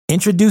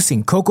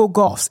Introducing Coco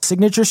Gauff's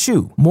signature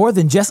shoe, more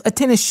than just a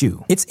tennis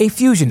shoe. It's a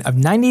fusion of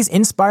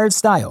 90s-inspired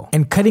style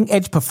and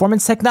cutting-edge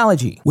performance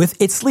technology.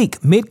 With its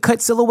sleek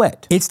mid-cut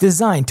silhouette, it's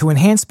designed to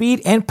enhance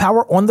speed and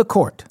power on the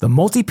court. The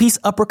multi-piece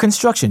upper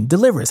construction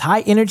delivers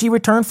high-energy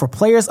return for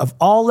players of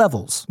all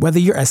levels. Whether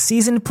you're a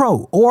seasoned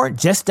pro or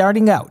just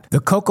starting out, the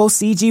Coco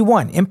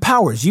CG1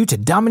 empowers you to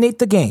dominate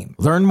the game.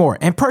 Learn more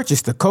and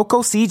purchase the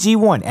Coco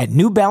CG1 at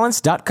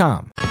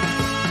NewBalance.com.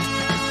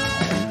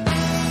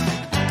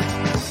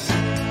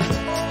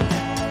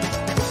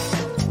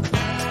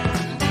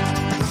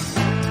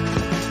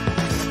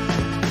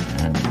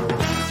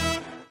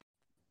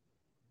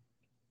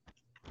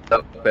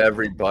 Up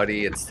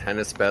everybody, it's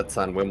Tennis Bets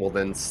on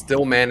Wimbledon.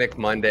 Still Manic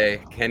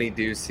Monday. Kenny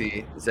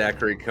Ducey,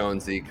 Zachary Cohn,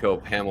 Zico,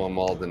 Pamela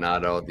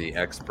Maldonado, the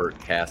expert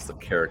cast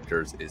of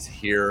characters is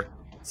here.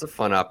 It's a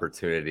fun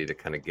opportunity to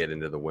kind of get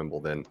into the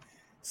Wimbledon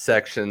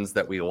sections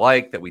that we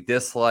like, that we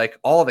dislike,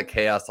 all the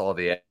chaos, all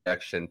the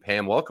action.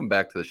 Pam, welcome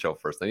back to the show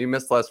first. Now, you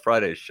missed last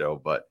Friday's show,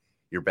 but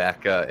you're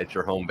back at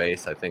your home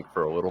base, I think,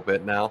 for a little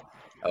bit now.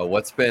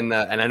 What's been,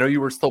 and I know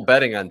you were still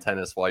betting on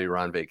tennis while you were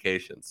on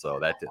vacation, so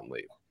that didn't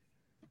leave.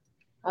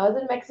 I was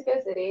in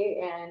Mexico City,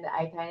 and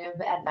I kind of,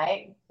 at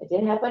night, I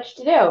didn't have much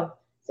to do.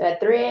 So at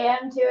 3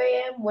 a.m., 2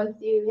 a.m., once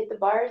you hit the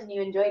bars and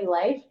you enjoy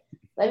life,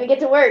 let me get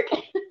to work.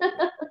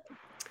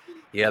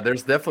 Yeah,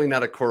 there's definitely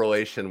not a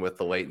correlation with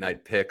the late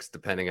night picks,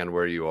 depending on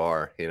where you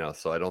are,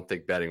 so I don't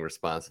think betting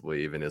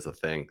responsibly even is a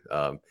thing.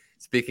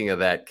 Speaking of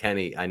that,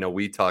 Kenny, I know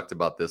we talked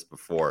about this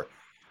before.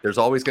 There's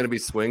always going to be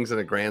swings in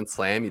a Grand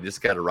Slam. You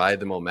just got to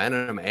ride the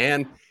momentum.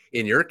 And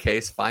in your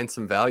case, find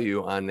some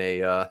value on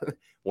a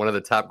one of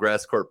the top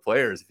grass court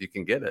players if you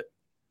can get it.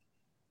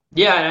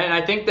 Yeah, and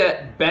I think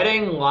that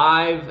betting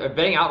live or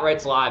betting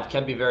outrights live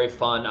can be very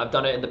fun. I've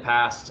done it in the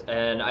past,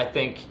 and I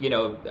think,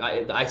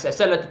 I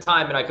said at the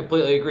time, and I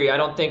completely agree. I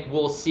don't think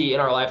we'll see in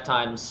our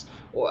lifetimes,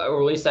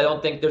 or at least I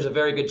don't think there's a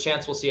very good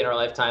chance we'll see in our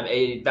lifetime,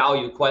 a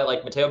value quite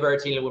like Matteo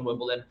Berrettini to win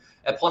Wimbledon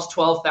at plus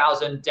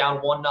 12,000,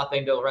 down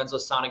 1-0 to Lorenzo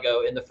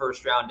Sonego in the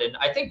first round. And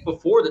I think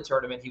before the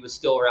tournament, he was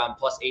still around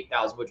plus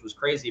 8,000, which was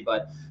crazy.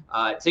 But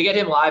to get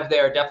him live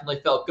there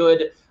definitely felt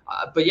good.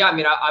 But yeah, I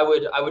mean, I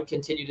would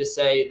continue to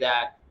say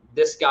that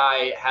this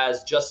guy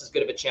has just as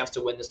good of a chance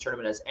to win this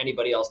tournament as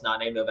anybody else not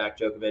named Novak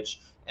Djokovic.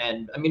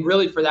 And I mean,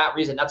 really for that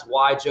reason, that's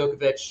why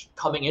Djokovic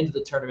coming into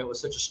the tournament was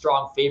such a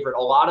strong favorite.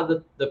 A lot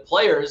of the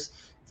players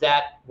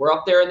that were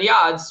up there in the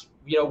odds,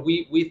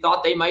 we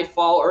thought they might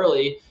fall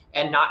early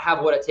and not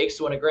have what it takes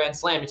to win a Grand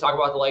Slam. You talk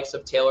about the likes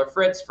of Taylor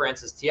Fritz,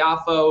 Francis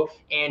Tiafoe,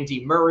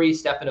 Andy Murray,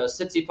 Stefanos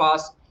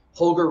Tsitsipas,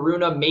 Holger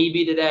Rune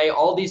maybe today.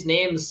 All these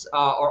names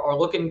are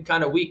looking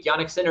kind of weak.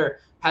 Jannik Sinner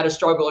had a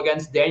struggle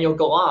against Daniel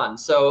Galan.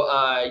 So,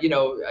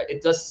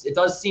 it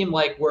does seem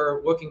like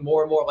we're looking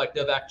more and more like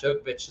Novak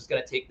Djokovic is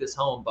going to take this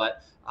home.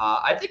 But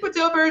I think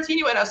Matteo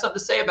Berrettini might have something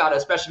to say about it,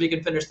 especially if he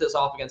can finish this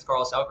off against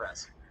Carlos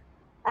Alcaraz.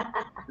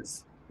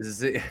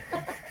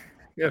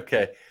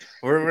 Okay,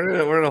 we're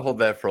gonna hold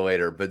that for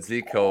later. But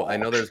Zico, I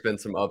know there's been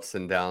some ups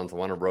and downs. I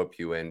want to rope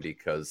you in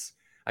because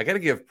I got to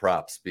give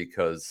props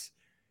because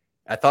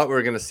I thought we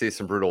were going to see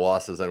some brutal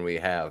losses, and we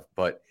have.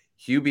 But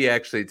Hubie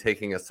actually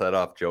taking a set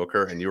off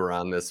Joker, and you were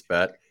on this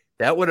bet.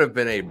 That would have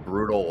been a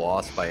brutal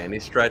loss by any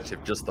stretch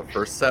if just the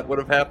first set would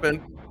have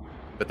happened.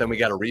 But then we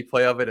got a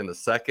replay of it in the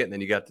second, and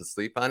then you got to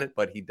sleep on it.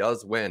 But he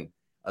does win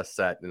a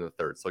set in the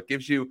third. So it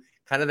gives you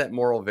kind of that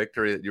moral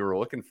victory that you were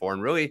looking for,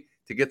 and really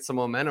to get some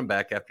momentum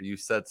back after you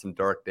said some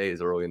dark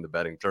days early in the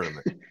betting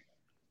tournament.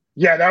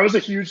 Yeah, that was a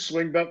huge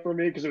swing bet for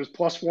me because it was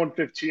plus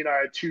 115. I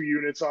had 2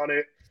 units on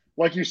it.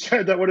 Like you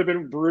said, that would have been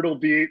a brutal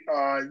beat.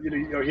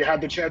 He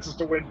had the chances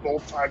to win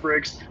both tie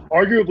breaks.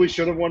 Arguably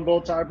should have won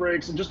both tie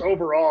breaks. And just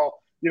overall,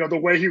 the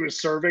way he was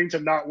serving to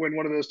not win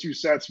one of those 2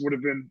 sets would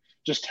have been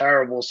just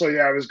terrible. So,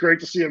 yeah, it was great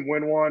to see him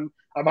win one.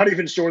 I'm not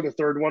even sure the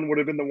third one would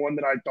have been the one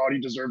that I thought he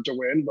deserved to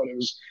win, but it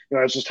was,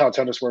 it's just how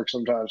tennis works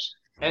sometimes.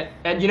 And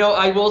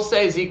I will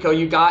say, Zico,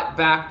 you got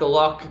back the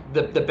luck,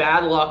 the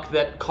bad luck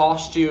that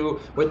cost you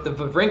with the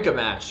Wawrinka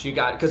match. You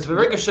got because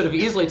Wawrinka should have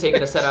easily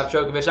taken a set off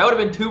Djokovic. That would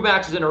have been 2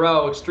 matches in a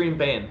row, extreme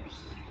pain.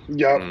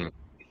 Yeah.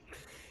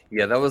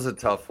 Yeah, that was a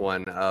tough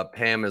one.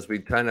 Pam, as we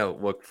kind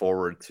of look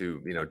forward to,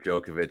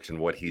 Djokovic and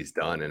what he's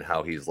done and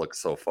how he's looked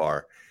so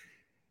far,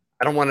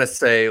 I don't want to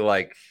say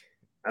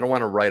I don't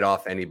want to write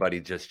off anybody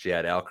just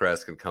yet.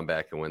 Alcaraz can come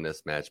back and win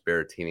this match.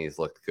 Berrettini's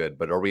looked good,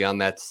 but are we on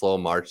that slow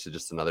march to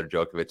just another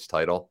Djokovic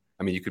title?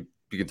 I mean, you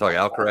can talk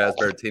Alcaraz,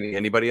 Berrettini,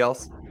 anybody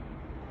else?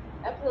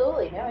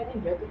 Absolutely. No, I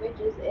think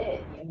Djokovic is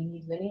it. I mean,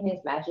 he's winning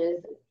his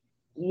matches.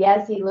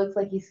 Yes, he looks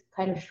like he's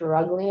kind of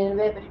struggling a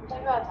bit, but if you're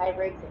talking about tie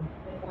breaks and he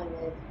could have won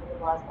this, he could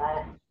have lost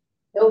that,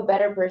 no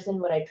better person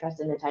would I trust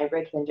in the tie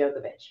break than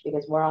Djokovic,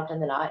 because more often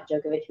than not,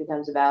 Djokovic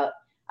becomes about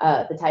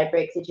the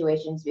tie-break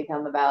situations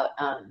become about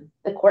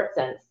the court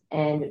sense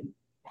and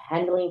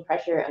handling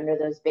pressure under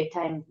those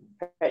big-time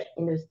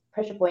in those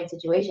pressure point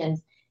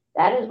situations.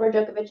 That is where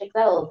Djokovic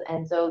excels.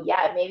 And so,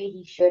 yeah, maybe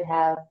he should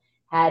have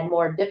had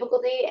more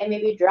difficulty and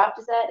maybe dropped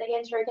a set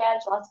against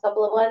Hurkacz, lost a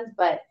couple of ones.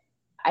 But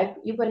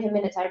you put him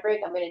in a tiebreak,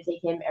 I'm going to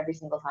take him every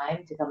single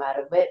time to come out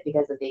of it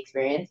because of the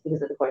experience,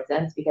 because of the court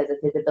sense, because of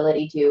his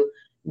ability to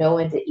know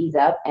when to ease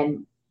up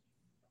and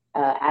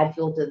add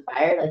fuel to the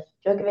fire. Like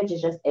Djokovic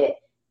is just it.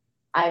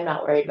 I'm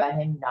not worried about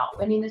him not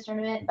winning this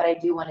tournament, but I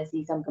do want to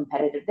see some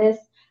competitiveness.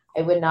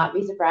 I would not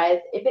be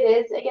surprised if it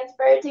is against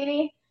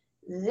Berrettini.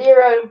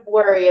 Zero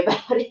worry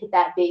about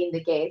that being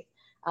the case.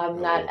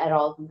 I'm not at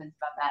all convinced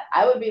about that.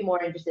 I would be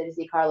more interested to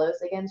see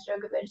Carlos against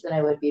Djokovic than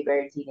I would be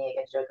Berrettini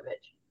against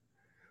Djokovic.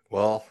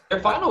 Well, their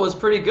final was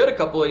pretty good a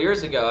couple of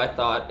years ago. I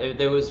thought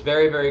it was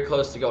very, very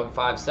close to going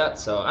 5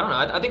 sets. So I don't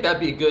know. I think that'd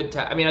be a good.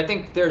 I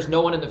think there's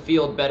no one in the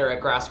field better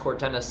at grass court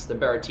tennis than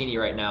Berrettini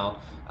right now.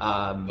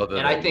 And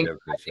I think,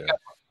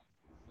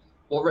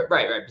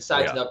 right.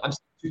 Besides, I'm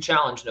to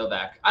challenge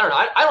Novak. I don't know.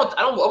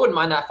 I wouldn't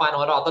mind that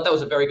final at all. I thought that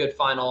was a very good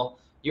final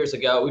years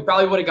ago. We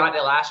probably would have gotten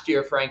it last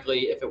year,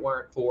 frankly, if it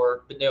weren't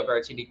for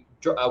Berrettini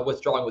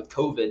withdrawing with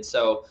COVID.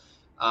 So.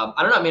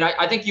 I don't know. I mean,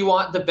 I think you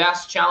want the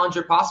best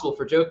challenger possible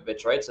for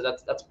Djokovic, right? So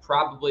that's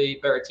probably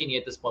Berrettini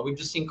at this point. We've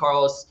just seen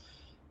Carlos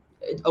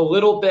a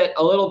little bit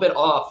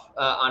off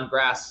on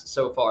grass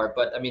so far,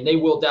 but I mean, they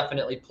will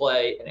definitely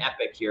play an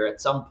epic here at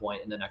some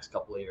point in the next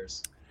couple of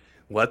years.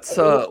 Let's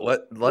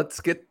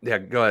get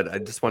go ahead. I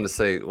just want to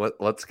say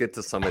let's get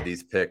to some of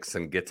these picks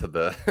and get to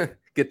the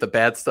get the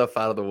bad stuff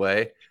out of the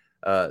way.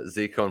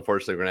 Zico,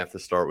 unfortunately, we're gonna have to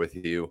start with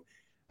you.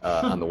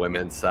 On the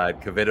women's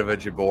side, Kvitova,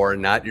 Jabeur,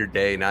 not your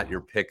day, not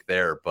your pick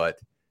there, but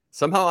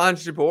somehow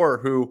Ons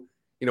Jabeur, who,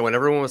 when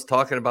everyone was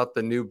talking about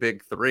the new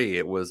big three,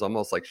 it was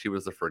almost like she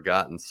was the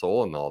forgotten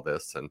soul in all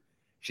this, and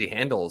she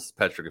handles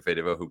Petra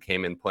Kvitova, who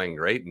came in playing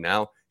great, and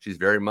now she's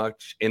very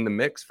much in the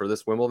mix for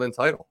this Wimbledon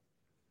title.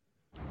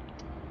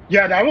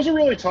 Yeah, that was a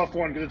really tough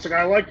one because it's like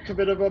I liked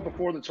Kvitova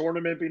before the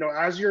tournament, but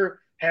as you're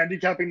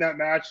handicapping that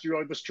match, you're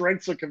like the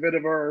strengths of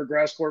Kvitova or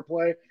grass court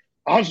play.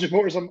 Ons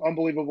Jabeur is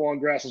unbelievable on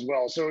grass as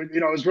well. So, it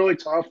was really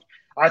tough.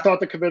 I thought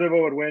that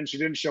Kvitova would win. She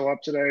didn't show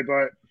up today,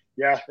 but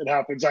yeah, it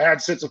happens. I had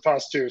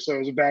Tsitsipas too, so it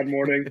was a bad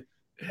morning,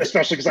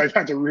 especially because I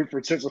had to root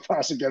for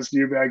Tsitsipas against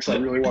Eubanks. I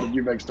really wanted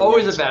Eubanks to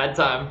Always win. A bad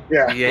time.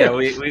 Yeah,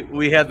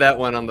 we had that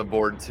one on the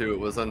board too. It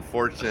was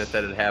unfortunate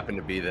that it happened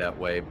to be that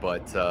way,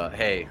 but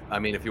hey, I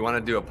mean, if you want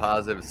to do a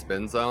positive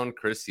spin zone,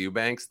 Chris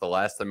Eubanks, the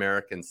last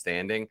American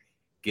standing,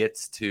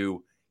 gets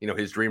to,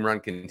 his dream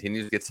run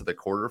continues, gets to the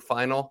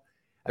quarterfinal.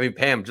 I mean,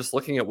 Pam, just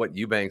looking at what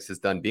Eubanks has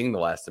done being the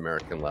last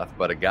American left,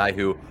 but a guy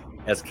who,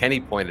 as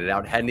Kenny pointed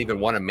out, hadn't even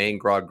won a main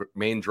draw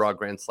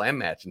Grand Slam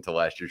match until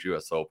last year's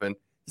U.S. Open.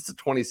 This is a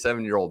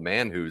 27-year-old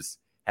man who's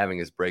having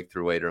his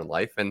breakthrough later in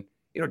life and,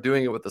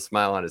 doing it with a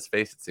smile on his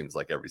face, it seems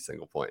like every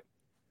single point.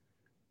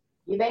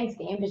 Eubanks'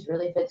 game just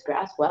really fits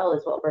grass well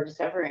is what we're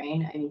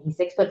discovering. I mean, he's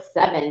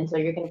 6'7", so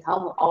you're going to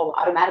tell him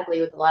automatically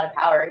with a lot of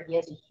power. He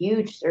has a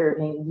huge serve.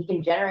 I mean, he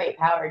can generate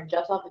power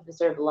just off of the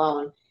serve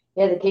alone.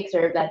 He has a kick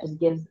serve that just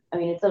gives. I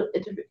mean,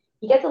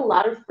 he gets a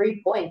lot of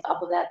free points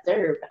off of that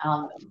serve.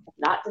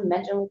 Not to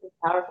mention with his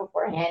powerful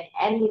forehand,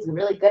 and he's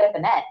really good at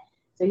the net.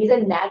 So he's a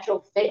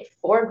natural fit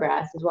for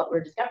grass, is what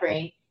we're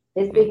discovering.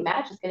 His big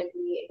match is going to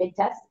be big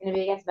test. Is going to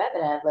be against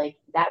Medvedev. Like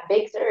that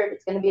big serve,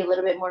 it's going to be a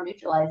little bit more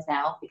neutralized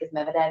now because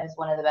Medvedev is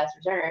one of the best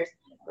returners,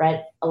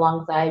 right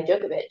alongside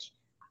Djokovic.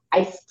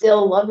 I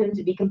still love him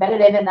to be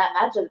competitive in that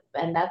matchup,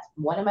 and that's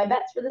one of my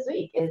bets for this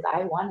week. Is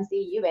I want to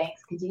see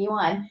Eubanks continue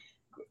on.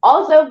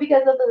 Also,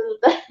 because of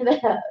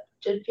the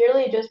just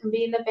purely just from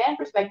being the fan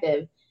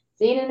perspective,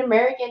 seeing an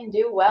American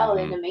do well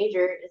in a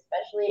major,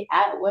 especially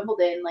at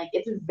Wimbledon, like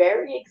it's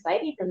very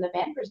exciting from the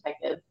fan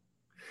perspective.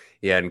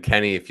 Yeah, and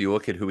Kenny, if you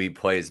look at who he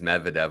plays,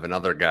 Medvedev,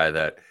 another guy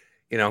that,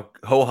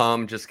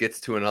 ho-hum, just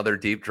gets to another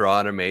deep draw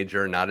in a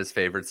major, not his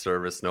favorite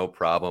service, no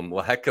problem.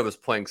 Well, Hecka was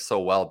playing so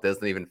well,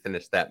 doesn't even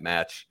finish that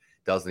match,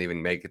 doesn't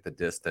even make it the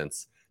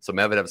distance. So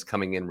Medvedev's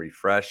coming in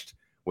refreshed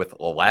with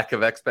a lack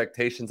of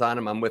expectations on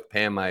him. I'm with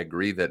Pam. I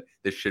agree that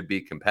this should be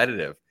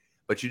competitive.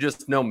 But you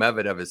just know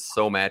Medvedev is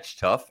so match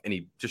tough, and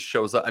he just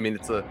shows up. I mean,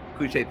 it's a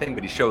cliche thing,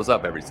 but he shows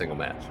up every single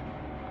match.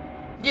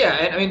 Yeah,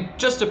 and I mean,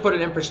 just to put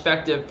it in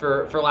perspective,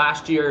 for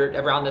last year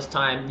around this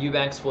time,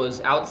 Eubanks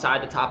was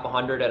outside the top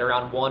 100 at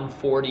around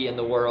 140 in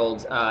the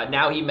world.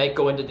 Now he might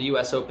go into the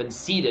U.S. Open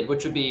seeded,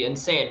 which would be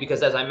insane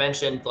because, as I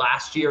mentioned,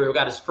 last year he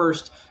got his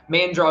first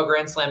main draw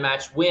Grand Slam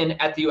match win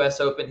at the U.S.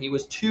 Open. He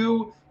was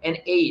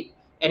 2-8.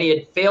 And he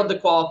had failed to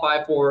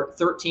qualify for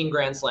 13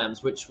 Grand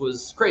Slams, which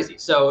was crazy.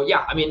 So,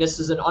 yeah, I mean, this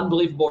is an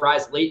unbelievable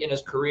rise late in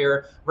his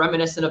career,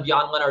 reminiscent of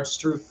Jan-Lennard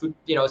Struff.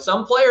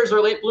 Some players are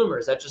late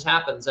bloomers. That just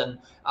happens. And,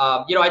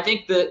 I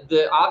think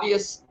the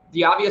obvious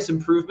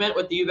improvement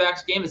with the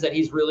Eubanks game is that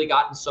he's really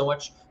gotten so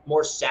much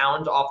more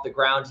sound off the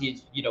ground.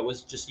 He,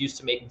 was just used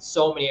to making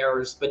so many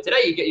errors. But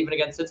today, you get even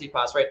against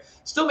Tsitsipas, right?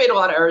 Still made a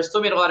lot of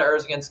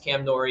errors against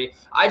Cam Norrie.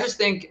 I just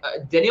think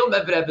Daniil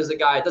Medvedev is a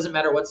guy. It doesn't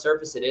matter what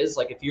surface it is.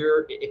 Like if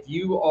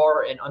you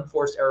are an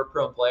unforced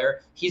error-prone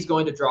player, he's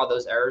going to draw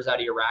those errors out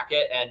of your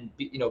racket. And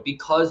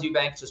because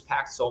Eubanks just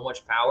packs so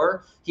much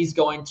power, he's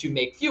going to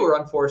make fewer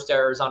unforced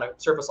errors on a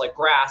surface like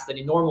grass than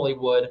he normally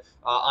would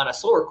on a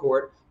slower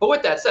court. But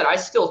with that said, I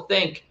still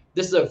think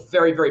this is a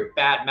very, very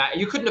bad match.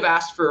 You couldn't have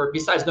asked for,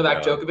 besides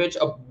Novak Djokovic,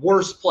 a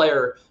worse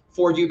player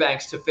for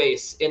Eubanks to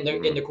face in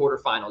the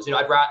quarterfinals.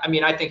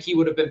 I think he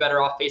would have been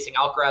better off facing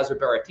Alcaraz or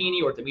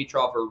Berrettini or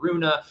Dimitrov or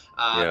Rune,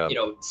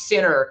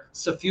 Sinner,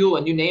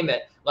 Safiullin, you name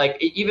it. Like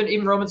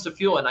even Roman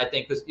Safiullin, I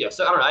think was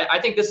So I don't know. I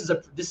think this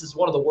is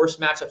one of the worst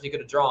matchups he could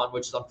have drawn,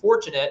 which is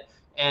unfortunate.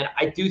 And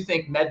I do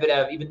think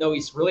Medvedev, even though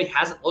he's really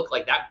hasn't looked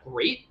like that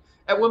great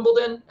at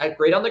Wimbledon,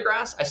 great on the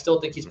grass, I still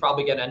think he's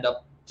probably going to end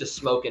up just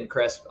smoking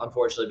crisp,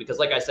 unfortunately, because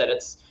like I said,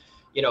 it's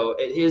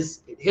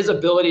his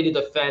ability to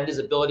defend, his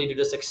ability to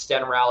just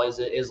extend rallies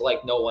is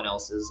like no one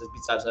else's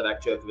besides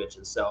Novak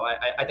Djokovic's. So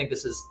I think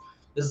this is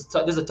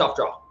a tough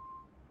draw.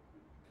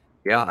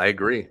 Yeah, I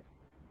agree.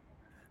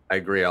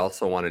 I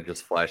also want to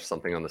just flash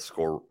something on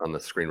the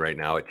screen right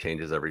now. It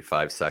changes every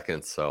 5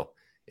 seconds, so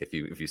if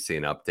you see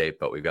an update,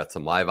 but we've got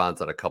some live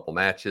ons on a couple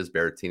matches.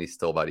 Berrettini's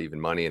still about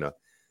even money in a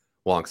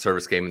long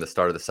service game in the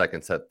start of the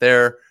second set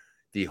there.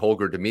 The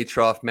Holger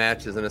Dimitrov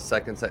match is in a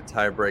second set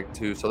tiebreak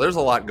too. So there's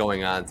a lot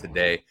going on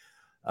today.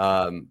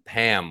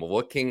 Pam,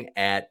 looking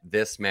at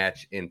this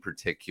match in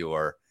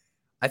particular,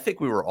 I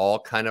think we were all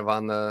kind of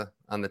on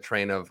the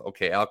train of,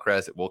 okay,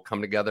 Alcaraz, it will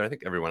come together. I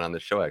think everyone on the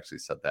show actually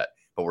said that,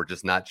 but we're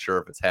just not sure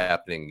if it's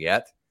happening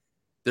yet.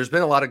 There's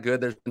been a lot of good.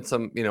 There's been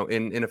some,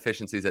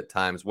 inefficiencies at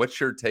times. What's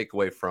your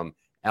takeaway from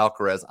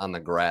Alcaraz on the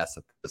grass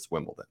at this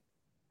Wimbledon?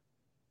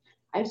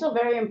 I'm still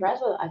very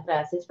impressed with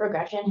Alcaraz. His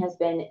progression has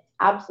been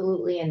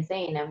absolutely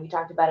insane. And we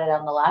talked about it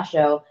on the last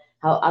show,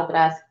 how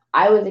Alcaraz,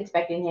 I was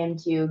expecting him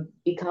to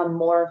become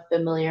more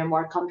familiar,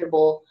 more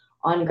comfortable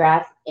on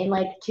grass in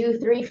like 2,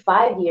 3,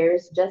 5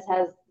 years, just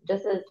as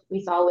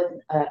we saw with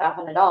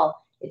Rafa Nadal.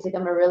 It took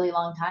him a really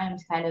long time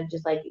to kind of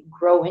just like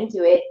grow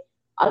into it.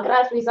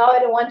 Alcaraz, we saw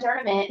it in one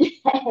tournament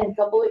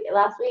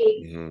last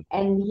week,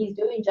 and he's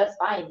doing just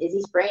fine. Is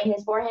he spraying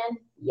his forehand?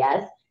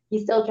 Yes.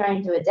 He's still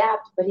trying to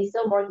adapt, but he's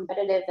still more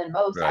competitive than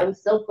most. Right. I would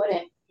still put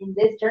him in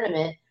this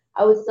tournament.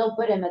 I would still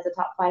put him as a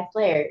top 5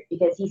 player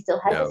because he still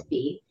has the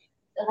speed,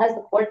 still has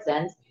the court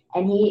sense,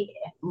 and he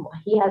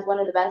has one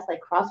of the best like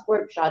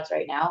cross-court shots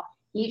right now.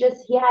 He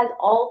has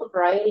all the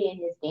variety in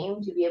his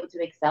game to be able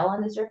to excel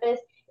on the surface.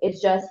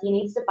 It's just he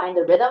needs to find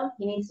the rhythm,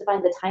 he needs to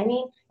find the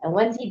timing, and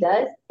once he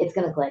does, it's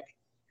gonna click.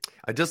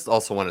 I just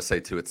also want to say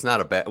too, it's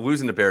not a bad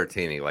losing to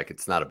Berrettini. Like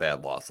it's not a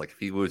bad loss. Like if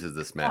he loses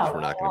this match, we're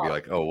not going to be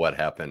like, oh, what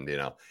happened?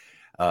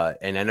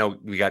 And I know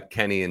we got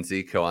Kenny and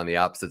Zico on the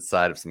opposite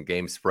side of some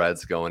game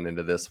spreads going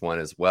into this one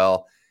as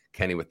well.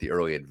 Kenny with the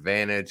early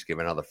advantage,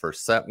 given how the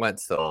first set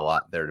went, still a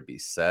lot there to be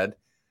said.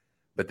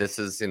 But this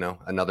is,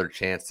 another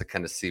chance to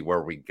kind of see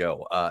where we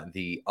go.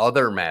 The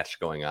other match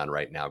going on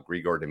right now,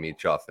 Grigor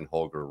Dimitrov and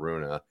Holger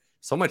Rune.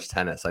 So much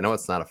tennis. I know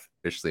it's not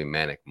officially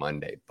Manic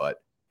Monday,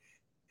 but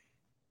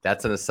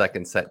that's in a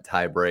second set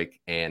tiebreak.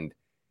 And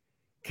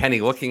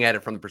Kenny, looking at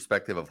it from the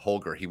perspective of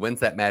Holger, he wins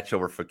that match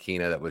over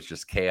Fokina. That was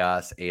just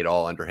chaos,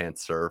 8-all underhand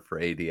serve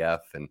for ADF,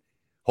 and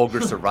Holger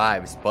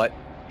survives. But,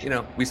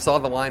 we saw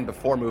the line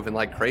before moving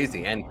like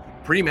crazy. And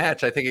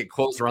pre-match, I think it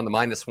closed around the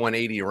minus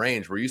 180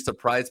 range. Were you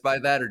surprised by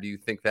that, or do you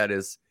think that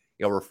is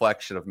a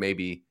reflection of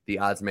maybe the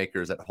odds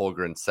makers at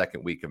Holgren's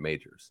second week of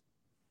majors?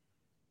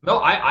 No,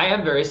 I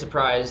am very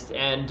surprised,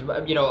 and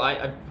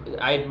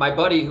my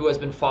buddy who has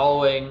been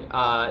following,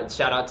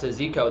 shout out to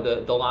Zico,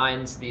 the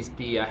lines,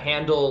 the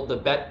handle, the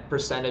bet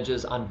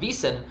percentages on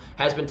VSiN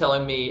has been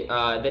telling me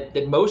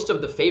that most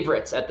of the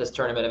favorites at this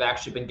tournament have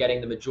actually been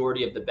getting the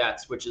majority of the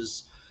bets, which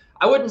is,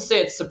 I wouldn't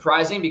say it's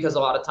surprising because a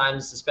lot of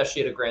times,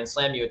 especially at a Grand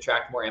Slam, you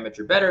attract more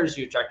amateur bettors,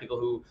 you attract people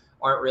who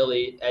aren't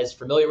really as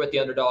familiar with the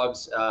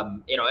underdogs,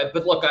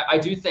 But look, I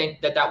do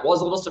think that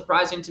was a little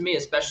surprising to me,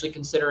 especially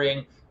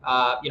considering.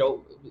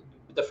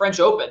 The French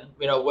Open,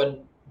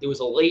 when there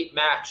was a late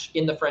match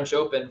in the French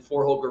Open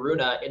for Holger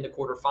Rune in the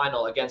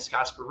quarterfinal against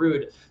Casper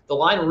Ruud, the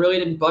line really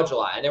didn't budge a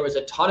lot. And there was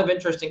a ton of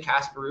interest in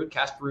Casper Ruud.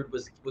 Casper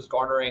Ruud was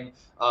garnering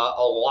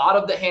a lot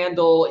of the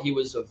handle. He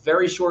was a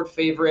very short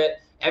favorite.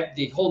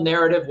 The whole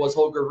narrative was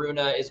Holger Rune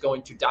is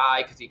going to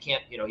die because he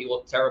can't, he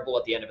looked terrible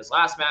at the end of his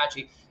last match.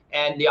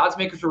 And the odds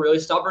makers were really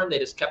stubborn. They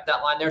just kept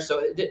that line there.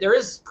 So there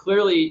is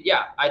clearly,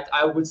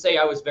 I would say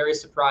I was very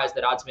surprised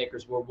that odds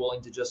makers were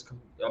willing to just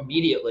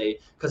immediately,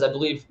 because I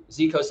believe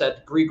Zico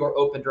said Grigor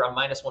opened around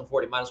minus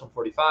 140, minus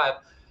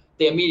 145.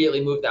 They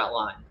immediately moved that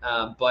line.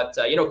 But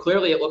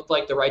clearly it looked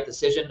like the right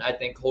decision. I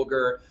think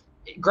Holger,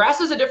 grass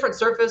is a different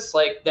surface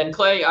than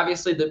clay.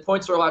 Obviously, the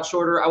points are a lot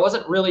shorter. I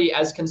wasn't really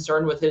as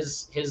concerned with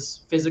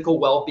his physical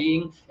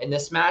well-being in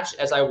this match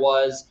as I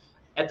was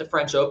at the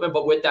French Open.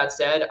 But with that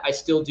said, I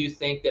still do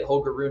think that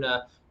Holger Rune,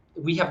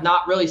 we have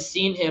not really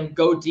seen him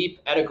go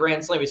deep at a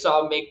Grand Slam. We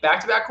saw him make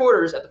back-to-back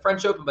quarters at the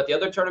French Open, but the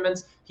other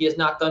tournaments, he has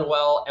not done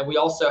well. And we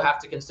also have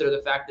to consider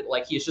the fact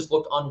that he has just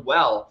looked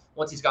unwell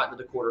once he's gotten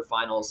to the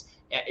quarterfinals.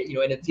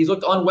 And he's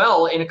looked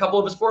unwell in a couple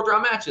of his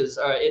fourth-round matches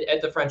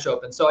at the French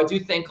Open. So I do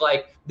think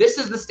this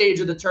is the stage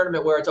of the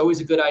tournament where it's always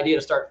a good idea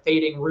to start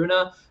fading Rune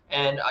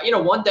And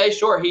one day,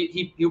 sure,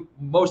 he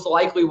most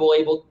likely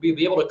will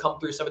be able to come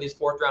through some of these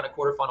fourth round and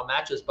quarterfinal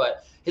matches,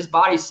 but his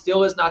body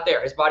still is not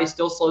there. His body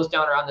still slows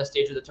down around this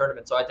stage of the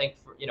tournament. So I think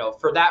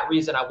for that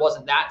reason, I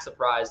wasn't that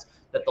surprised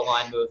that the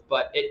line moved,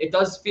 but it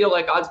does feel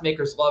like odds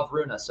makers love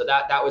Rune. So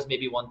that was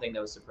maybe one thing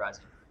that was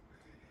surprising.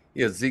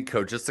 Yeah,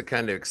 Zico, just to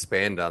kind of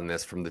expand on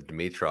this from the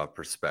Dimitrov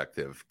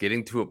perspective,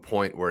 getting to a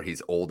point where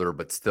he's older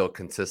but still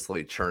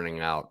consistently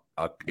churning out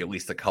at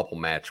least a couple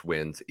match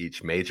wins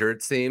each major,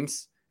 it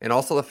seems. And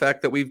also the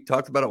fact that we've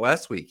talked about it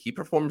last week, he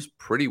performs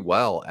pretty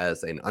well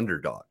as an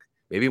underdog.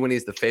 Maybe when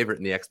he's the favorite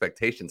and the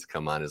expectations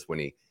come on is when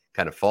he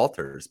kind of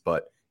falters.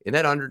 But in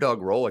that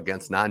underdog role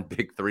against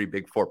non-big three,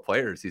 big four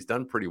players, he's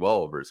done pretty well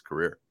over his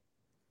career.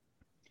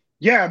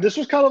 Yeah, this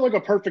was kind of like a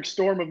perfect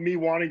storm of me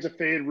wanting to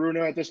fade Rune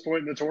at this point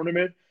in the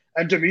tournament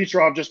and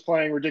Dimitrov just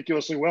playing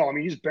ridiculously well. I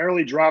mean, he's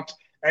barely dropped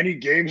any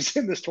games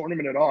in this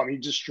tournament at all. I mean,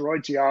 he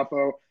destroyed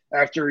Tiafoe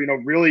after,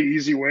 really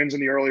easy wins in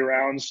the early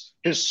rounds.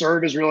 His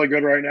serve is really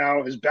good right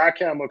now. His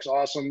backhand looks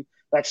awesome.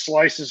 That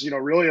slice is,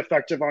 really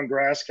effective on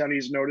grass.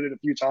 Kenny's noted it a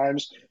few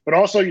times, but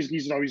also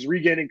he's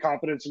regaining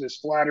confidence in his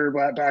flatter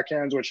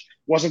backhands, which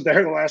wasn't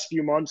there the last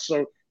few months.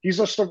 So he's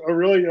just a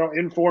really,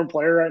 informed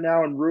player right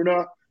now. And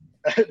Rune,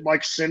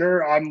 like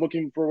Sinner, I'm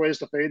looking for ways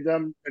to fade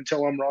them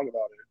until I'm wrong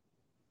about it.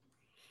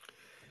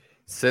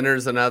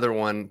 Sinner's another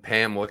one.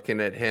 Pam,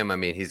 looking at him, I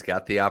mean, he's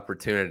got the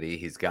opportunity.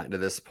 He's gotten to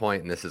this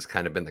point, and this has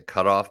kind of been the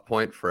cutoff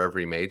point for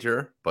every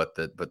major. But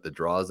the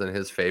draw's in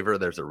his favor.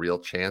 There's a real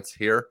chance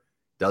here.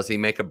 Does he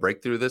make a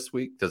breakthrough this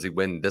week? Does he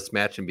win this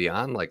match and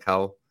beyond? Like,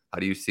 how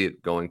do you see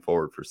it going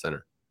forward for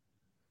Sinner?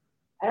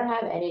 I don't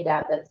have any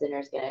doubt that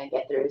Sinner's going to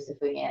get through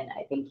Safuyan.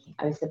 I think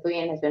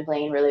Safuyan has been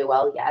playing really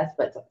well, yes,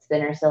 but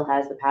Sinner still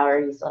has the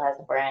power. He still has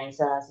the forehand. He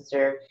still has the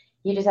serve.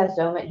 He just has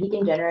so much. He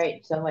can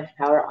generate so much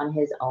power on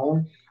his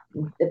own.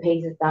 The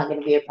pace is not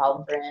going to be a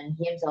problem for him.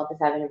 He himself is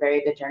having a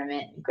very good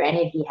tournament.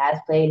 Granted, he has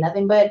played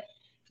nothing but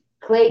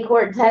clay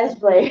court tennis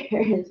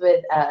players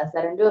with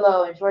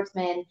Sarandulo and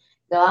Schwartzman.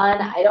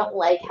 Galan, I don't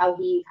like how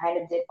he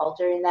kind of did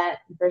falter in that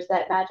first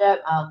set matchup,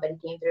 but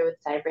he came through with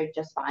the tiebreak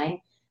just fine.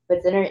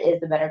 But Sinner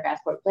is the better grass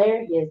court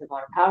player. He is the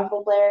more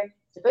powerful player.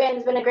 Safuyan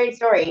has been a great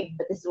story,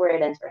 but this is where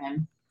it ends for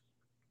him.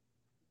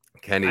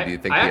 Kenny, do you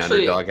think the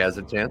underdog has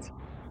a chance?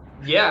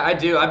 Yeah, I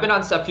do. I've been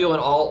on Safuyan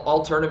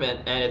all tournament,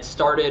 and it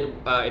started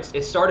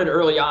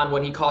early on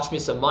when he cost me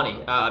some money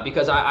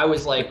because I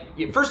was like,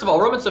 first of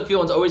all, Roman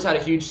Safuyan's always had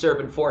a huge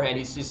serve and forehand.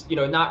 He's just,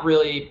 not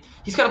really,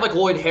 he's kind of like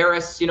Lloyd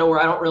Harris, where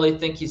I don't really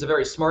think he's a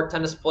very smart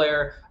tennis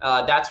player.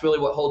 That's really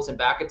what holds him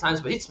back at times,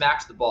 but he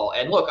smacks the ball.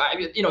 And look,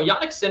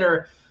 Jannik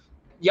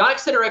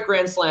Sinner at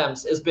Grand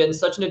Slams has been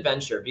such an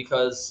adventure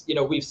because,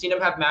 we've seen him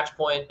have match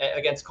point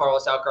against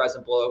Carlos Alcaraz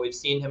and blow. We've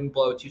seen him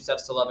blow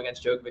 2-0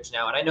 against Djokovic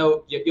now. And I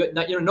know,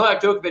 Novak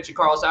Djokovic and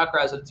Carlos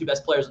Alcaraz are the two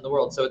best players in the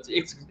world, so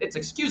it's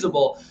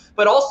excusable.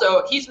 But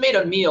also, he's made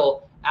a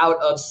meal out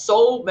of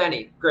so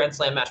many Grand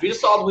Slam matches. We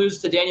just saw him lose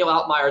to Daniel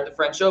Altmaier at the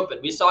French Open.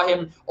 We saw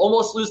him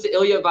almost lose to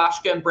Ilya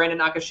Ivashka and Brandon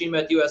Nakashima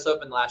at the U.S.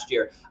 Open last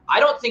year.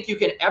 I don't think you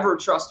can ever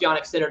trust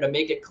Jannik Sinner to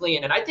make it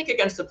clean. And I think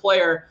against a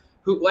player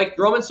who, like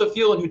Roman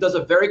Safuyan, who does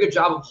a very good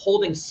job of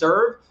holding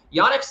serve,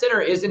 Jannik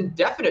Sinner is in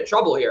definite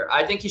trouble here.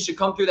 I think he should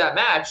come through that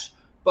match.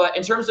 But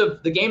in terms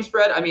of the game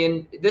spread, I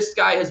mean, this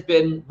guy has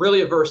been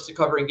really averse to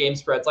covering game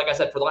spreads, like I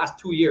said, for the last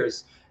 2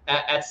 years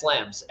at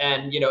slams.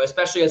 And,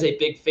 especially as a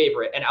big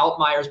favorite. And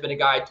Altmaier's been a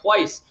guy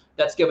twice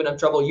that's given him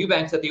trouble.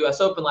 Eubanks at the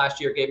U.S. Open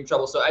last year gave him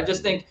trouble. So I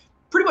just think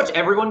pretty much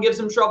everyone gives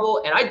him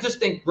trouble. And I just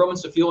think Roman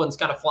Safuyan's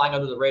kind of flying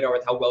under the radar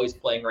with how well he's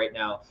playing right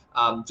now.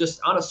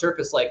 Just on a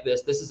surface like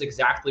this is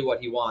exactly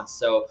what he wants.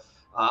 So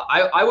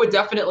I would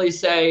definitely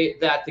say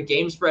that the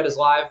game spread is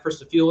live for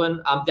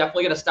Safuyan. I'm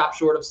definitely going to stop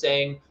short of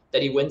saying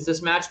that he wins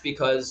this match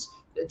because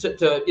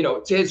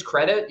to his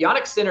credit,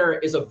 Jannik Sinner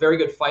is a very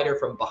good fighter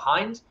from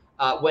behind.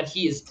 When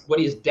he's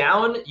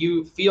down,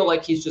 you feel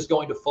like he's just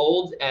going to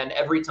fold. And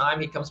every time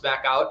he comes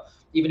back out,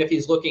 even if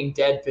he's looking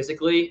dead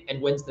physically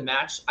and wins the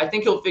match, I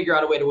think he'll figure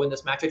out a way to win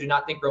this match. I do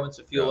not think Roman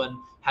Safuyan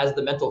has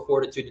the mental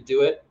fortitude to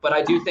do it, but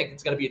I do think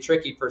it's going to be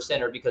tricky for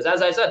Sinner because,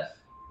 as I said,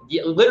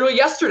 literally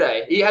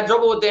yesterday he had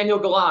trouble with Daniel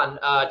Galan,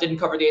 didn't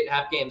cover the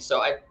 8.5 games.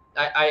 So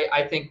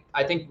I think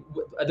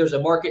there's a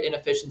market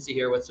inefficiency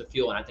here with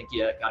Safuyan. I think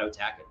you got to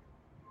attack it.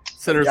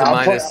 Sinner's a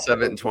minus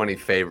 720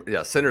 favorite.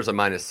 Yeah, Sinner's a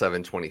minus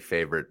 720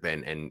 favorite,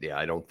 and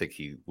I don't think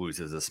he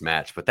loses this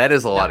match. But that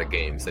is a lot of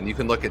games, and you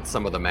can look at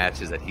some of the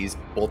matches that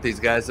both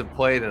these guys have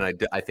played, and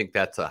I think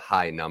that's a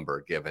high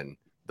number given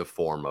the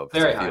form of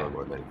Safuyan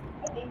more than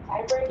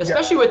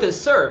especially with his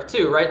serve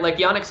too, right? Like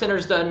Jannik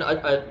Sinner's done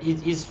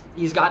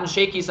he's gotten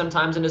shaky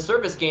sometimes in his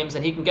service games,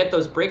 and he can get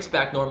those breaks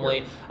back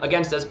normally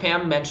against, as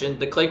Pam mentioned,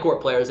 the clay court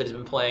players that he's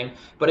been playing.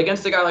 But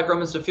against a guy like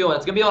Roman Safuyan,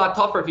 it's gonna be a lot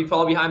tougher if you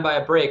fall behind by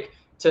a break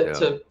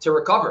to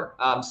recover.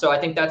 So I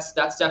think that's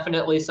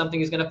definitely something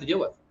he's gonna have to deal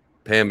with.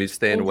 Pam, you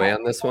staying away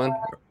on this one?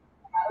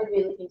 I would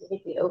be looking to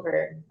take the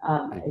over.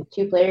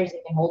 Two players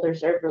that can hold their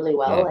serve really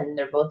well, and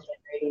they're both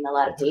generating a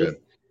lot of pace.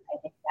 I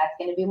think that's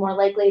going to be more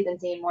likely than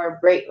seeing more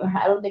break.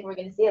 I don't think we're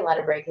going to see a lot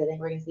of breaks. I think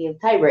we're going to see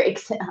tie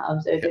breaks. So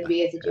it could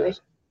be a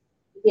situation.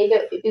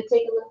 If you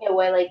take a look at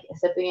what like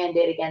Cyprian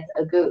did against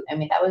Agut, I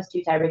mean that was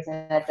 2 tie breaks in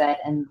that set,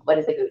 and what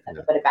is Agut?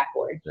 Nothing but a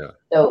backboard. Yeah.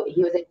 So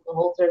he was able to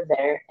hold serve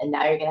there, and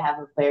now you're going to have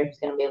a player who's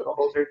going to be able to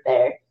hold serve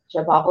there.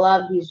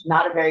 Shapovalov, he's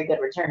not a very good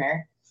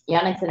returner.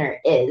 Yannick Sinner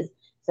is.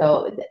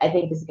 So I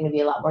think this is going to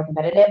be a lot more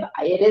competitive.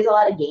 It is a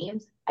lot of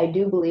games. I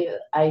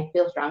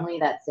feel strongly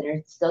that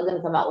Sinner's still going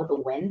to come out with a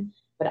win,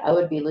 but I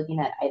would be looking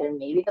at either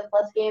maybe the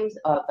plus games,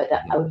 but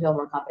I would feel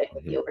more confident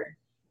with the over.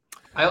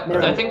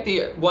 I think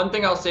the one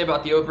thing I'll say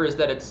about the over is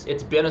that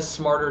it's been a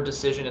smarter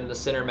decision in the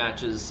Sinner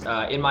matches,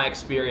 in my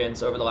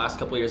experience over the last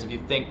couple of years, if you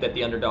think that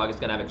the underdog is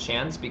going to have a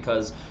chance,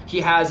 because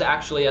he has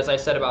actually, as I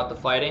said about the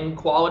fighting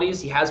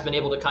qualities, he has been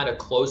able to kind of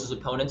close his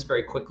opponents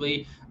very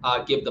quickly,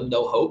 give them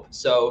no hope.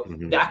 So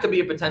that could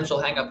be a potential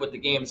hang up with the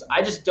games.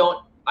 I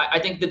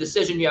think the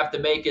decision you have to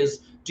make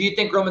is, do you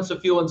think Roman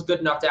Safiulin's good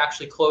enough to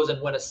actually close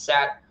and win a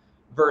set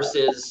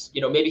versus,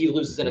 maybe he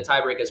loses in a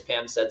tiebreak, as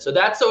Pam said. So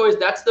that's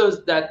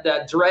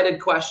that dreaded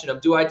question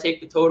of, do I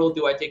take the total?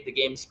 Do I take the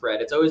game spread?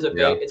 It's always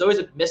it's always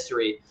a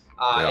mystery,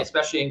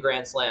 especially in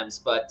Grand Slams.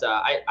 But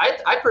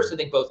I personally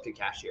think both could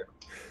cash here.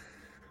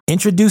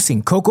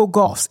 Introducing Coco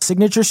Gauff's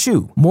signature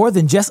shoe. More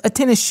than just a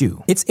tennis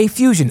shoe, it's a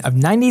fusion of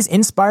 90s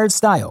inspired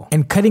style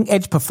and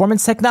cutting-edge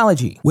performance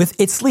technology. With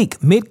its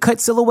sleek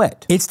mid-cut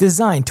silhouette, it's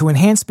designed to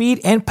enhance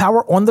speed and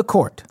power on the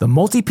court. The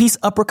multi-piece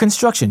upper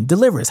construction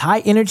delivers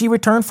high-energy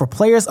return for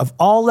players of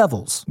all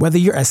levels. Whether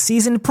you're a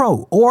seasoned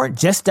pro or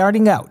just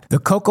starting out, the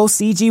Coco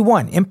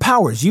CG1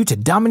 empowers you to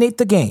dominate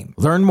the game.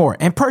 Learn more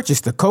and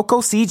purchase the Coco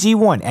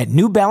CG1 at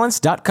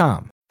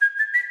newbalance.com.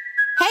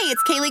 Hey,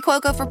 it's Kaylee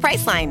Cuoco for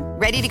Priceline.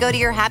 Ready to go to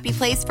your happy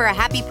place for a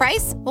happy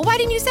price? Well, why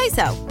didn't you say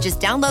so? Just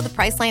download the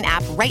Priceline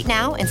app right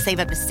now and save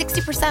up to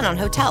 60% on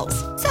hotels.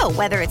 So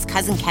whether it's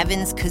Cousin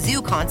Kevin's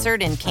Kazoo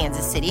Concert in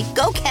Kansas City,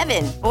 go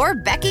Kevin, or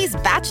Becky's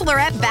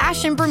Bachelorette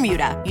Bash in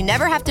Bermuda, you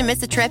never have to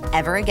miss a trip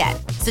ever again.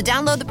 So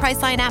download the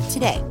Priceline app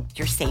today.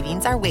 Your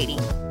savings are waiting.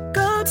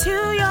 Go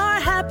to your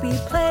happy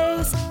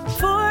place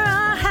for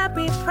a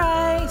happy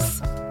price.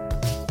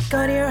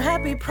 Go to your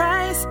happy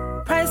price,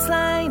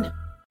 Priceline.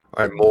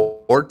 All right,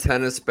 more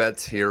tennis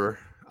bets here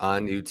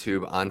on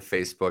YouTube, on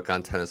Facebook,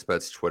 on Tennis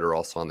Bets Twitter,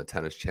 also on the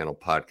Tennis Channel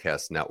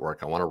Podcast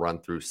Network. I want to run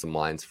through some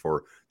lines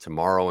for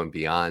tomorrow and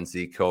beyond.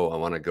 Zico, I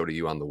want to go to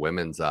you on the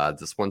women's odds.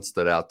 This one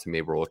stood out to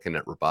me. We're looking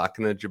at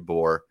Rybakina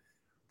Jabeur,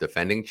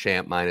 defending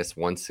champ, minus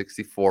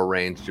 164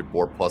 range,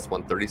 Jabeur plus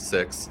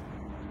 136.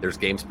 There's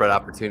game spread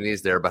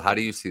opportunities there, but how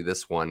do you see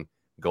this one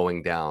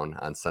going down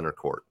on center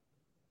court?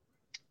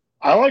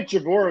 I like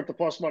Jabeur at the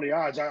plus money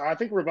odds. I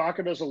think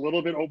Rybakina is a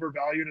little bit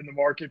overvalued in the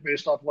market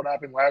based off what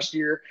happened last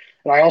year.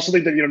 And I also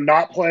think that,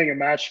 not playing a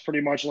match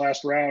pretty much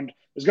last round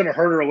is going to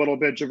hurt her a little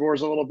bit. Jabeur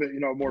is a little bit,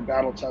 more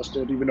battle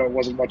tested, even though it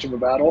wasn't much of a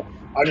battle.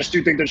 I just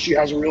do think that she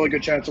has a really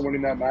good chance of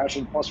winning that match,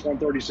 and plus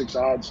 136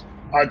 odds,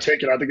 I'd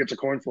take it. I think it's a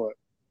coin flip.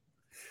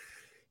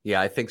 Yeah,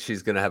 I think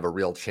she's going to have a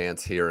real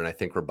chance here. And I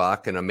think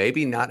Rybakina,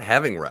 maybe not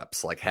having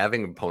reps, like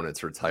having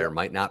opponents retire,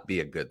 might not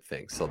be a good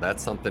thing. So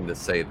that's something to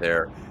say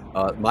there.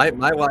 My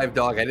live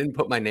dog, I didn't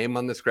put my name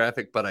on this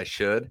graphic, but I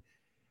should.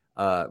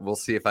 We'll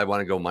see if I want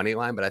to go money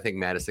line, but I think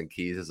Madison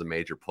Keys is a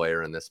major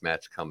player in this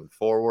match coming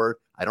forward.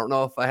 I don't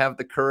know if I have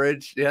the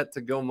courage yet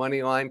to go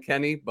money line,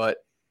 Kenny, but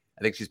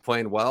I think she's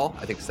playing well.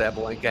 I think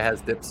Sabalenka has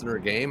dips in her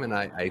game, and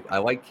I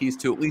like Keys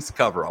to at least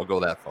cover. I'll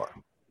go that far.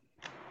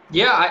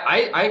 Yeah,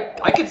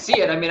 I could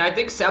see it. I mean, I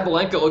think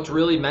Sabalenka looked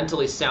really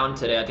mentally sound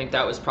today. I think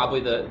that was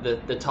probably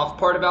the tough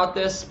part about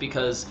this,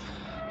 because,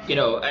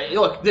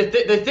 look,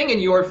 the thing in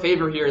your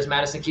favor here is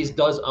Madison Keys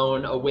does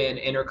own a win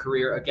in her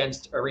career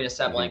against Aryna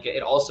Sabalenka.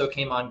 It also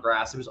came on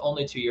grass. It was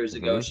only 2 years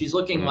ago. She's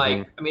looking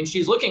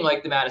she's looking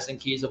like the Madison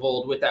Keys of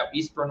old with that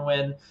Eastbourne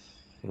win.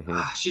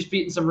 She's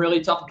beaten some really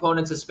tough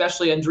opponents,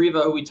 especially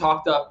Andreeva, who we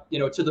talked up,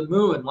 to the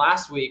moon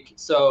last week.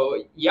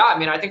 So yeah, I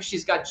mean, I think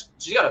she's got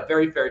a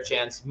very fair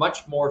chance,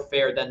 much more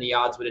fair than the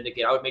odds would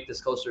indicate. I would make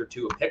this closer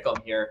to a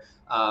pick'em here.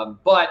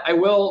 But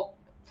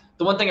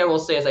the one thing I will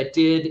say is I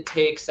did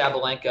take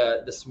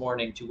Sabalenka this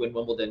morning to win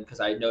Wimbledon,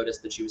 because I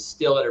noticed that she was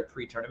still at her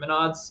pre-tournament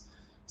odds.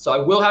 So I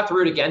will have to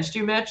root against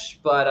you, Mitch,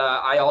 but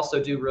I also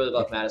do really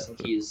love Madison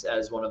Keys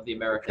as one of the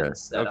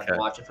Americans that I've been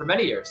watching for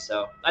many years.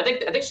 So I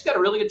think she's got a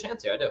really good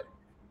chance here. I do.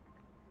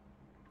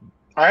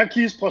 I have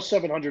Keys plus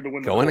 700 to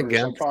win the Going quarter,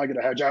 against, so I'm probably going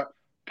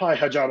to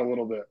hedge out a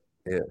little bit.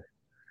 Yeah.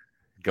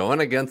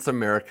 Going against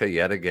America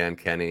yet again,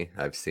 Kenny.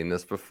 I've seen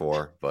this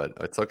before, but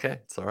it's okay.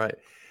 It's all right.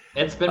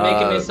 It's been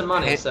making me some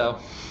money, so.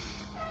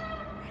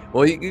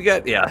 Well, you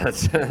got,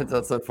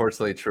 that's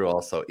unfortunately true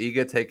also.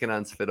 Iga taking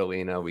on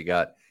Svitolina. We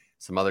got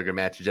some other good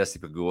matches. Jessie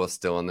Pegula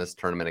still in this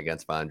tournament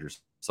against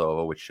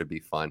Vondrousova, which should be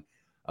fun.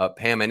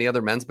 Pam, any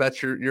other men's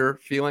bets you're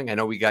feeling? I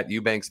know we got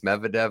Eubanks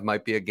Medvedev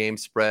might be a game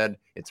spread.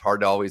 It's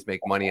hard to always make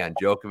money on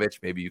Djokovic.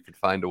 Maybe you could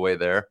find a way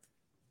there.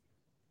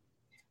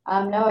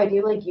 No, I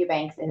do like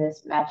Eubanks in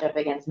this matchup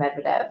against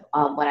Medvedev.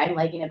 What I'm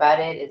liking about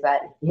it is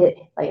that,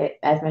 like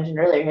as mentioned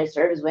earlier, his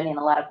serve is winning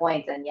a lot of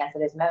points. And yes, it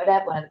is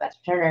Medvedev, one of the best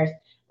returners.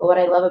 But what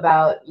I love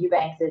about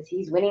Eubanks is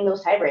he's winning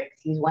those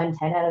tiebreaks. He's won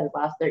 10 out of his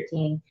last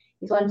 13.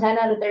 He's won 10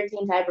 out of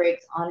 13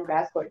 tiebreaks on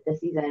grass court this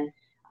season.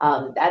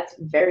 That's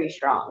very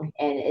strong.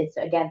 And it's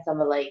against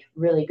some of like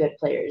really good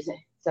players.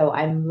 So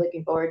I'm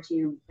looking forward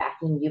to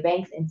backing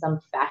Eubanks in some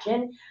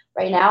fashion.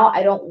 Right now,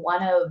 I don't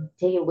want to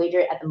take a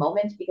wager at the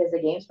moment because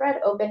the game spread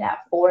opened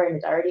at 4 and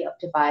it's already up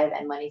to 5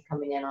 and money's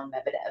coming in on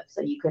Medvedev.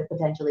 So you could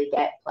potentially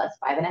get plus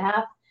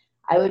 5.5.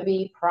 I would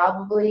be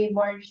probably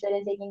more interested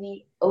in taking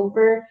the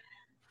over.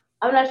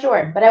 I'm not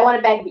sure, but I want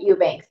to back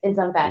Eubanks in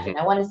some fashion.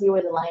 I want to see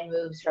where the line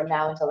moves from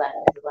now until then.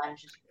 The line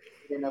just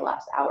in the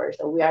last hour.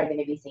 So we are going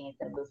to be seeing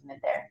some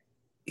movement there.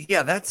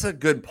 Yeah, that's a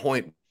good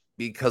point.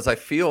 Because I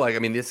feel like, I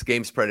mean, this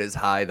game spread is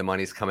high. The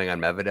money's coming on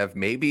Medvedev.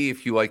 Maybe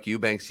if you like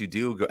Eubanks, you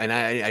do go. And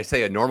I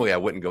say normally I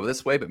wouldn't go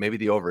this way, but maybe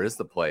the over is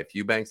the play. If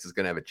Eubanks is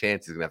going to have a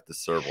chance, he's going to have to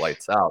serve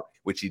lights out,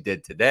 which he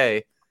did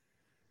today.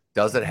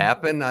 Does it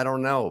happen? I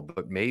don't know,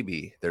 but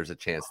maybe there's a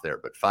chance there.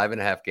 But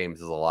 5.5 games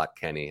is a lot,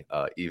 Kenny,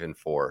 even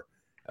for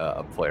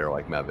a player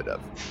like Medvedev.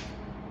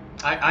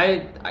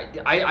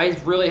 I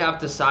really have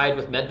to side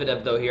with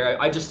Medvedev though here.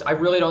 I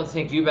really don't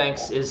think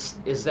Eubanks is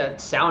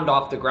that sound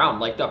off the ground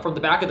like from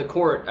the back of the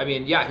court. I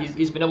mean, yeah,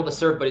 he's been able to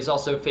serve, but he's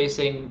also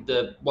facing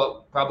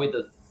probably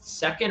the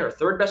second or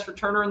third best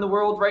returner in the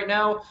world right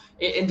now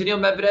in Daniil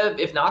Medvedev,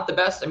 if not the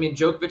best. I mean,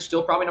 Djokovic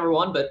still probably number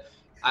one, but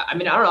I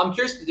mean, I don't know. I'm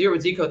curious to hear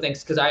what Zico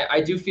thinks because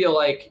I do feel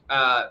like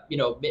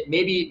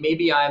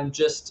maybe I'm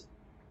just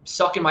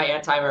stuck in my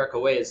anti-America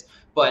ways.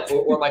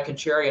 Or my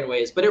contrarian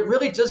ways, but it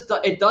really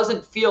it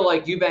doesn't feel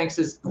like Eubanks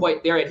is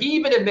quite there yet. He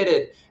even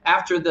admitted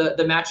after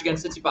the match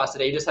against Tsitsipas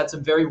today, he just had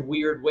some very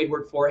weird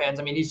wayward forehands.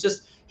 I mean,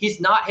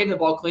 he's not hitting the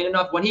ball clean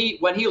enough. When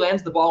he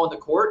lands the ball in the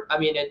court, I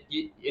mean,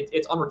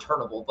 it's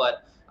unreturnable.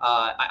 But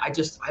I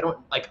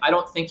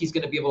don't think he's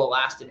going to be able to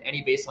last in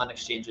any baseline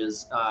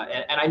exchanges.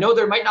 And I know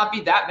there might not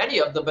be that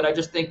many of them, but I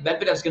just think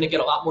Medvedev's going to get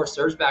a lot more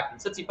serves back than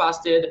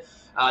Tsitsipas did.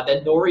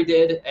 Than Norrie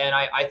did, and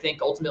I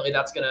think ultimately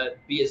that's going to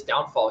be his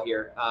downfall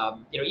here.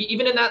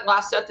 Even in that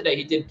last set today,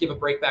 he did give a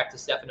break back to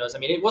Stefanos. I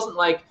mean, it wasn't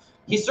like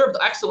he served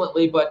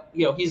excellently, but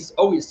he's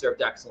always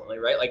served excellently,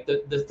 right? Like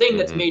the thing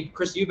that's made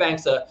Chris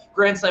Eubanks a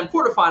Grand Slam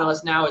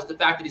quarterfinalist now is the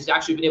fact that he's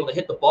actually been able to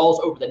hit the balls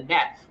over the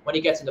net when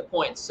he gets into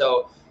points.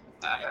 So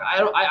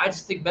I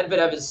just think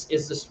Medvedev is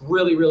just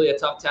really, really a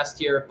tough test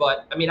here.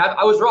 But I mean,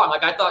 I was wrong.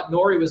 Like I thought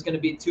Norrie was going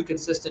to be too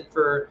consistent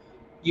for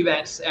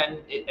Eubanks, and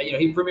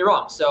he proved me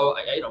wrong. So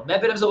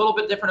Medvedev's a little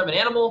bit different of an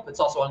animal.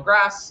 It's also on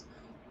grass.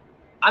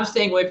 I'm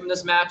staying away from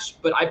this match,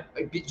 but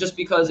just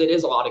because it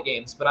is a lot of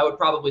games. But I would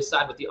probably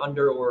side with the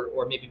under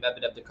or maybe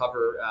Medvedev to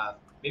cover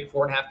maybe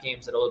 4.5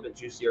 games at a little bit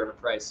juicier of a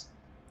price.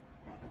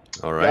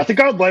 All right. Yeah, I think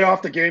I'd lay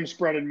off the game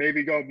spread and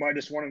maybe go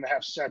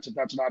 -1.5 sets if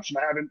that's an option.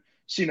 I haven't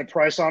seen a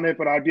price on it,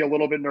 but I'd be a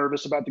little bit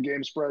nervous about the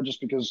game spread just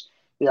because.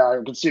 Yeah,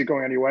 I can see it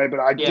going anyway, but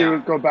I do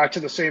go back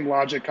to the same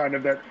logic kind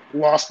of that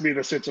lost me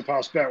the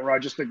Tsitsipas bet, where I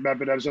just think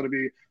Medvedev's going to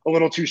be a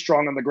little too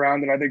strong on the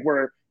ground, and I think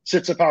where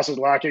Tsitsipas is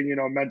lacking,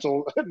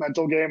 mental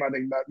game, I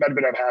think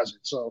Medvedev has it.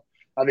 So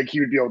I think he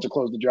would be able to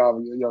close the job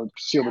and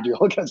seal the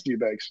deal against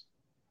Eubanks.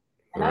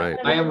 All right,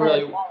 I am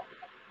really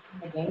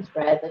the game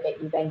spread. Look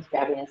at Eubanks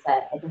grabbing a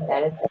set. I think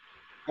that is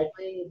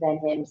likely than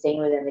him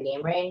staying within the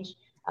game range,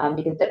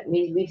 because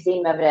we've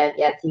seen Medvedev.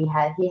 Yes, he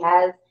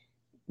has.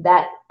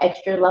 That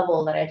extra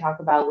level that I talk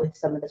about with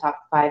some of the top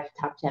 5,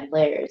 top 10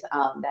 players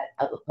that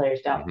other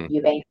players don't.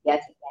 Eubanks,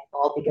 yes, he can't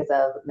fall because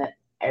of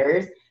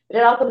errors, but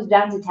it all comes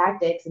down to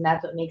tactics, and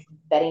that's what makes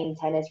betting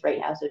tennis right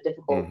now so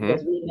difficult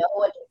because we know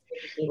what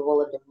Djokovic is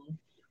capable of doing.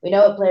 We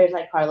know what players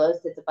like Carlos,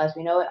 Tsitsipas,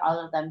 we know what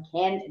all of them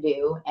can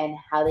do and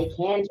how they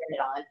can turn it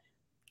on.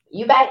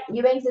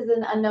 Eubanks is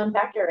an unknown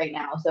factor right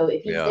now, so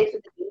if he sticks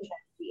with the game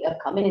strategy of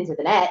coming into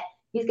the net,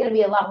 he's going to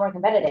be a lot more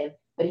competitive.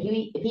 But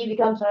if he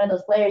becomes one of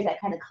those players that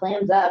kind of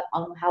clams up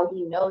on how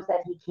he knows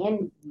that he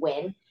can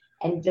win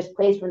and just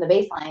plays from the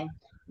baseline,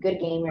 good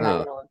game, you're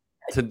not going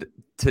to win.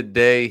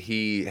 Today,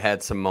 he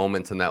had some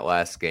moments in that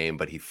last game,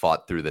 but he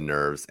fought through the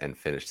nerves and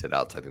finished it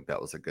out. So I think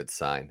that was a good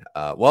sign.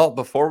 Well,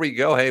 before we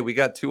go, hey, we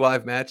got 2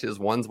 live matches.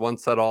 One's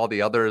 1-set-all.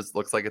 The other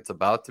looks like it's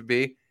about to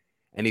be.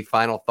 Any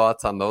final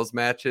thoughts on those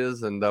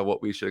matches and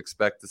what we should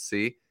expect to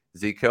see?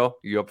 Zico,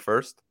 you up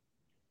first?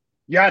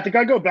 Yeah, I think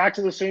I go back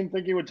to the same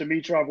thinking with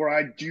Dimitrov, where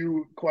I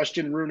do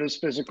question Rune's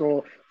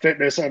physical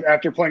fitness. And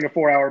after playing a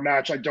 4-hour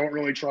match, I don't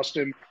really trust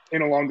him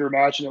in a longer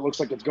match, and it looks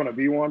like it's going to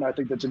be one. I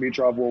think that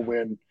Dimitrov will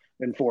win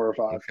in 4 or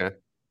 5.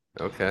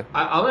 Okay.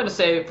 I'm going to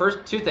say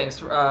first 2 things.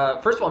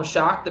 First of all, I'm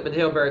shocked that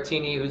Matteo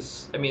Berrettini,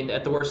 who's,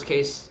 at the worst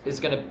case, is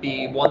going to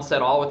be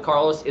 1-set-all with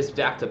Carlos, is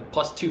back to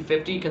plus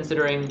 250,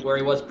 considering where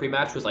he was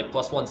pre-match was like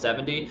plus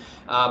 170.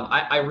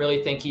 I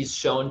really think he's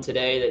shown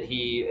today that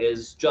he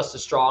is just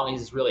as strong as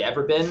he's really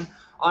ever been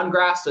on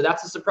grass. So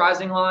that's a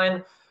surprising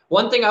line.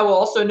 One thing I will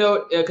also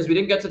note, because we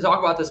didn't get to talk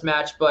about this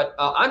match, but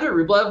Andrei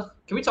Rublev,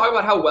 can we talk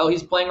about how well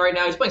he's playing right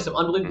now? He's playing some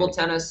unbelievable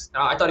tennis.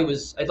 I thought he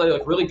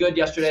looked really good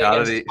yesterday.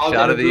 Shot of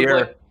the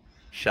year.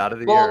 Shot of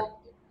the year.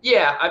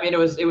 Yeah, I mean it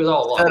was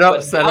all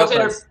luck. Set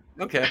up.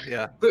 Okay,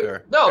 yeah.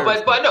 Fair.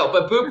 But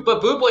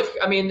Bublik,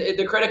 I mean,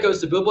 the credit goes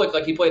to Bublik.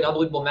 Like, he played an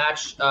unbelievable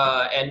match,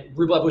 and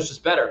Rublev was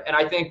just better. And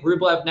I think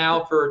Rublev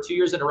now for 2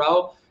 years in a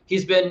row,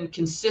 he's been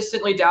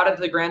consistently doubted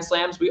to the Grand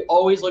Slams. We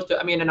always looked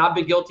at, and I've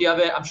been guilty of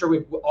it. I'm sure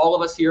all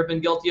of us here have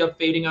been guilty of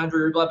fading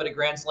Andrei Rublev at a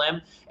Grand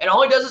Slam. And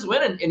all he does is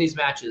win in these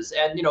matches.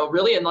 And,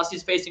 really, unless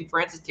he's facing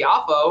Francis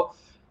Tiafoe,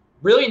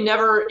 really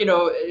never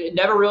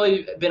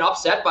really been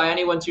upset by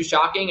anyone too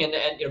shocking. And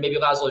maybe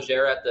Laszlo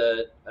Djere at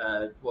the,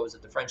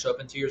 the French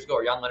Open 2 years ago,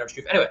 or Jan-Lennard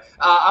Struff. Anyway,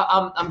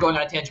 I'm going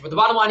on a tangent. But the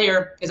bottom line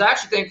here is I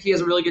actually think he has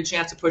a really good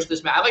chance to push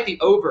this match. I like the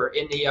over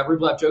in the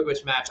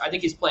Rublev-Djokovic match. I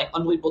think he's playing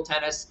unbelievable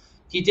tennis.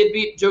 He did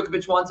beat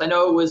Djokovic once. I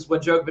know it was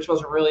when Djokovic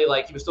wasn't really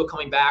he was still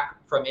coming back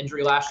from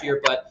injury last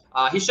year, but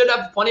he should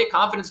have plenty of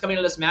confidence coming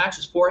into this match.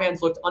 His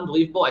forehands looked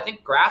unbelievable. I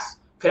think grass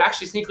could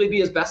actually sneakily be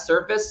his best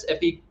surface if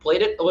he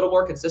played it a little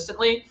more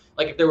consistently,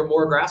 like if there were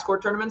more grass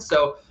court tournaments.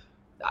 So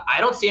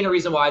I don't see any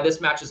reason why this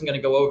match isn't going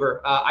to go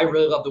over. I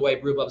really love the way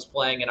Rublev's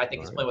playing, and I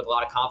think he's playing with a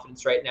lot of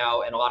confidence right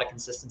now and a lot of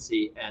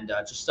consistency, and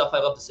just stuff I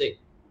love to see.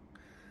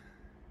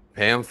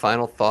 Pam,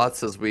 final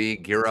thoughts as we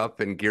gear up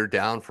and gear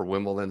down for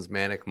Wimbledon's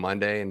Manic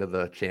Monday into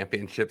the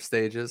championship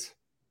stages?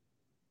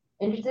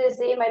 Interested to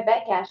see my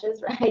bet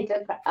cashes. Right, I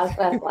took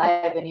Alcaraz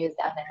live, and he was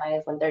down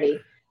at -130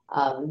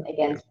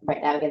 against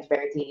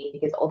Berrettini,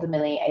 because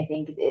ultimately I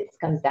think it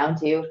comes down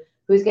to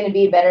who's going to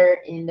be better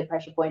in the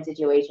pressure point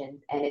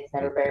situations, and it's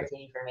never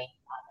Berrettini for me.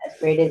 As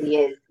great as he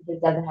is, he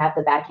just doesn't have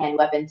the backhand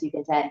weapon to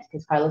contend,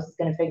 because Carlos is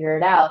going to figure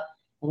it out.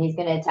 And he's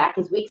going to attack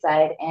his weak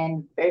side,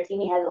 and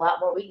Berrettini has a lot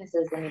more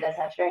weaknesses than he does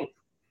have strength.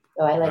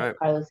 So I like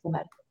Carlos to come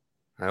out.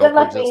 Good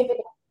luck to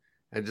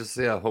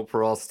you. I hope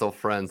we're all still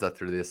friends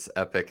after this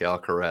epic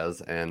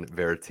Alcaraz and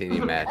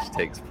Berrettini match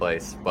takes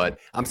place. But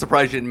I'm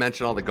surprised you didn't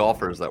mention all the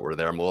golfers that were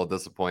there. I'm a little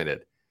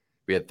disappointed.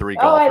 We had 3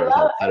 golfers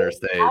on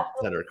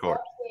center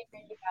court.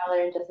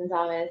 And Justin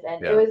Thomas,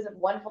 and it was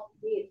wonderful to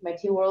see. It's my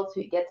 2 worlds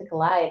who get to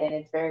collide, and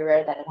it's very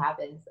rare that it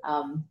happens.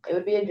 It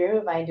would be a dream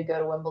of mine to go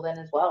to Wimbledon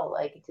as well,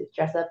 to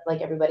dress up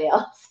like everybody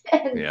else.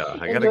 Yeah,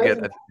 I gotta get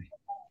it.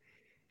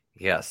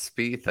 Yeah,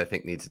 Spieth, I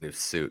think, needs a new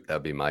suit.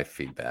 That'd be my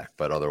feedback.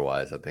 But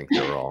otherwise, I think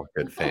they're all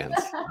good fans.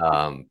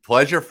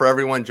 Pleasure for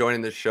everyone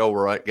joining the show.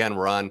 We're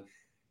on,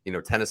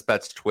 Tennis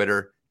Bets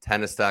Twitter,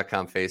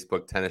 tennis.com,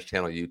 Facebook, Tennis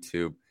Channel,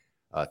 YouTube.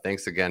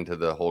 Thanks again to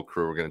the whole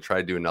crew. We're going to try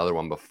to do another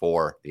one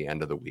before the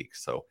end of the week.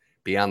 So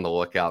be on the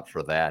lookout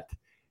for that.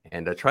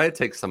 And try to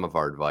take some of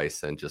our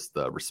advice and just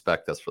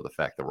respect us for the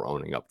fact that we're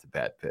owning up to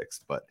bad picks.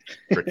 But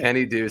for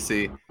Kenny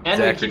Ducey.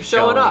 And we keep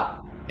showing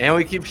up. And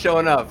we keep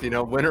showing up,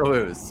 win or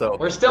lose. So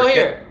we're still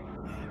here.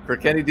 For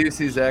Kenny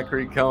Ducey,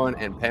 Zachary Cohen,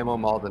 and Pamo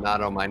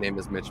Maldonado, my name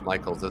is Mitch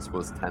Michaels. This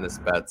was Tennis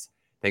Bets.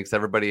 Thanks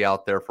everybody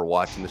out there for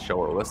watching the show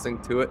or listening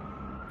to it.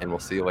 And we'll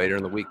see you later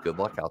in the week. Good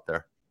luck out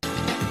there.